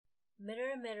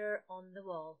Mirror, mirror on the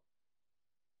wall.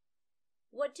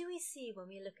 What do we see when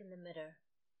we look in the mirror?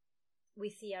 We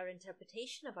see our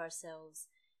interpretation of ourselves,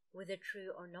 whether true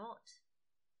or not.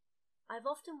 I've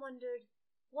often wondered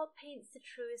what paints the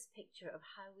truest picture of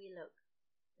how we look,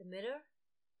 the mirror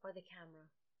or the camera?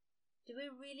 Do we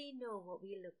really know what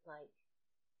we look like?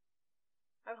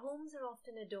 Our homes are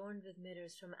often adorned with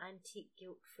mirrors, from antique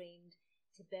gilt-framed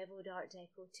to beveled Art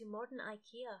Deco to modern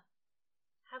IKEA.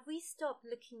 Have we stopped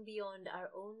looking beyond our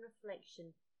own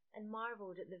reflection and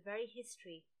marvelled at the very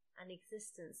history and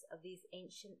existence of these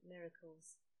ancient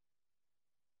miracles?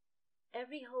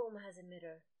 Every home has a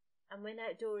mirror, and when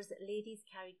outdoors ladies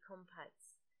carried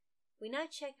compacts. We now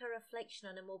check our reflection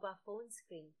on a mobile phone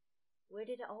screen. Where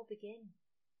did it all begin?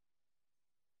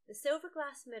 The silver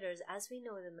glass mirrors as we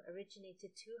know them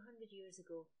originated 200 years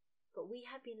ago, but we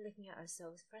have been looking at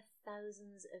ourselves for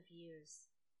thousands of years.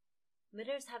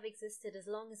 Mirrors have existed as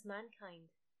long as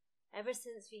mankind, ever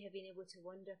since we have been able to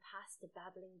wander past the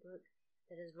babbling brook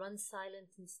that has run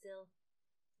silent and still.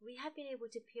 We have been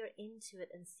able to peer into it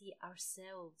and see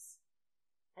ourselves.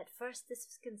 At first this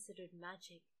was considered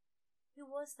magic. Who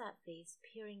was that face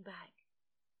peering back?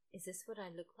 Is this what I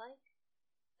look like?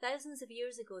 Thousands of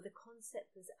years ago the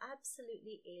concept was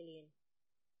absolutely alien.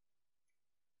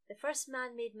 The first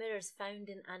man-made mirrors found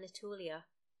in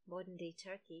Anatolia, modern-day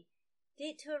Turkey,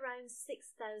 date to around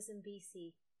 6000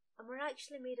 BC and were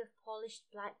actually made of polished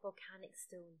black volcanic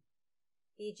stone.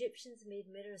 The Egyptians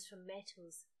made mirrors from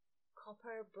metals,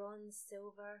 copper, bronze,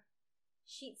 silver.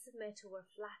 Sheets of metal were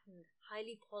flattened,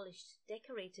 highly polished,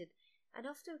 decorated, and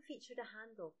often featured a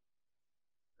handle.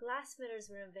 Glass mirrors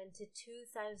were invented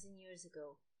 2000 years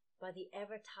ago by the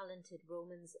ever-talented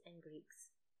Romans and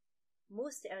Greeks.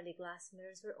 Most early glass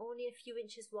mirrors were only a few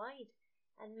inches wide,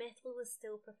 and metal was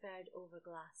still preferred over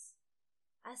glass.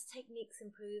 As techniques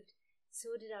improved,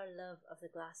 so did our love of the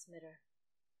glass mirror.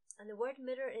 And the word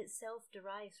mirror itself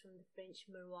derives from the French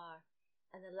miroir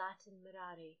and the Latin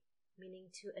mirare,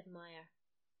 meaning to admire.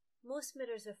 Most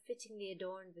mirrors are fittingly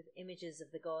adorned with images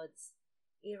of the gods: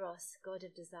 Eros, god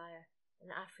of desire, and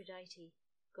Aphrodite,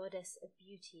 goddess of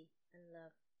beauty and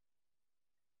love.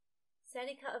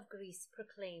 Seneca of Greece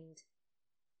proclaimed,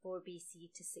 4 BC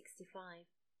to 65,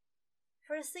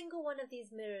 "For a single one of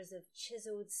these mirrors of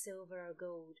chiselled silver or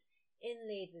gold,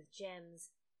 inlaid with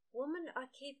gems, women are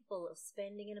capable of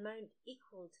spending an amount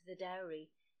equal to the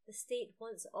dowry the state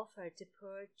once offered to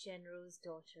poor generals'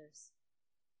 daughters."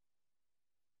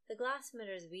 The glass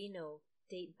mirrors we know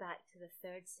date back to the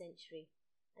 3rd century,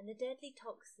 and the deadly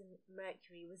toxin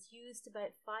mercury was used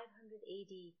about 500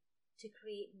 AD to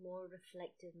create more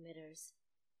reflective mirrors.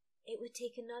 It would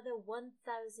take another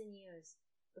 1000 years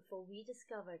before we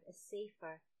discovered a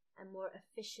safer and more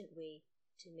efficient way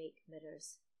to make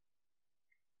mirrors.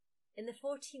 In the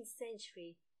 14th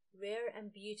century, rare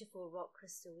and beautiful rock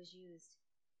crystal was used.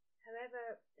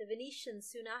 However, the Venetians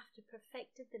soon after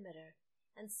perfected the mirror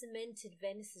and cemented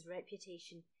Venice's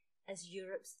reputation as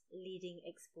Europe's leading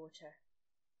exporter.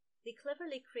 They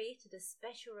cleverly created a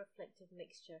special reflective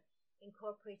mixture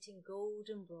incorporating gold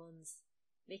and bronze,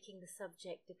 making the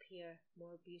subject appear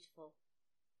more beautiful.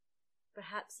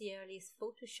 Perhaps the earliest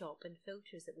Photoshop and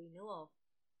filters that we know of.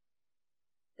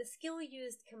 The skill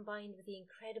used, combined with the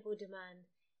incredible demand,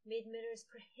 made mirrors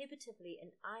prohibitively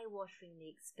and eye-wateringly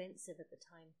expensive at the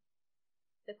time.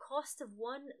 The cost of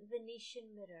one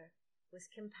Venetian mirror was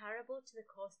comparable to the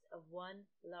cost of one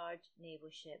large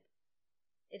naval ship.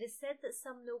 It is said that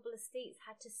some noble estates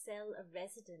had to sell a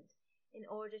resident in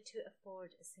order to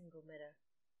afford a single mirror.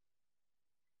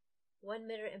 One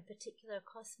mirror in particular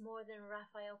cost more than a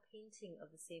Raphael painting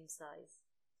of the same size.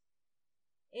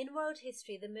 In world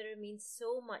history, the mirror means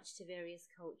so much to various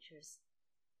cultures.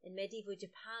 In medieval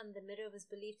Japan, the mirror was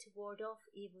believed to ward off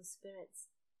evil spirits.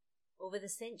 Over the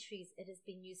centuries, it has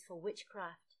been used for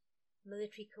witchcraft,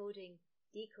 military coding,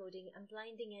 decoding, and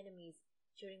blinding enemies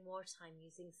during wartime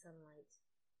using sunlight.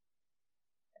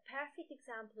 A perfect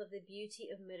example of the beauty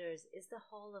of mirrors is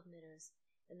the Hall of Mirrors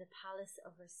in the Palace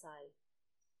of Versailles.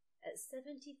 At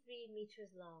 73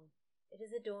 metres long, it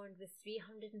is adorned with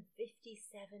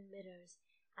 357 mirrors,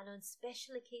 and on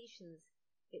special occasions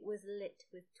it was lit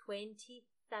with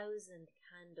 20,000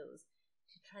 candles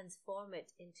to transform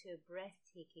it into a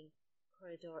breathtaking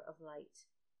corridor of light.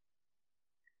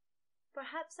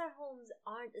 Perhaps our homes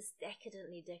aren't as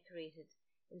decadently decorated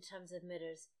in terms of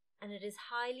mirrors, and it is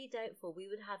highly doubtful we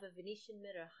would have a Venetian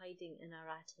mirror hiding in our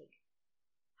attic.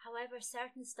 However,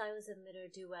 certain styles of mirror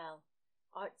do well.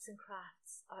 Arts and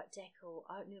crafts, Art Deco,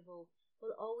 Art Nouveau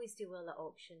will always do well at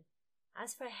auction.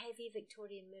 As for heavy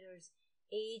Victorian mirrors,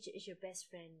 age is your best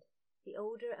friend. The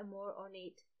older and more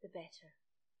ornate, the better.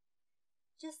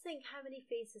 Just think how many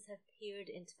faces have peered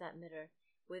into that mirror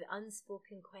with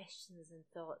unspoken questions and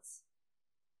thoughts.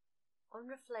 On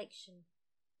reflection,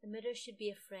 the mirror should be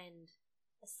a friend,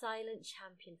 a silent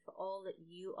champion for all that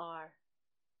you are.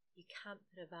 You can't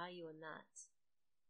put a value on that.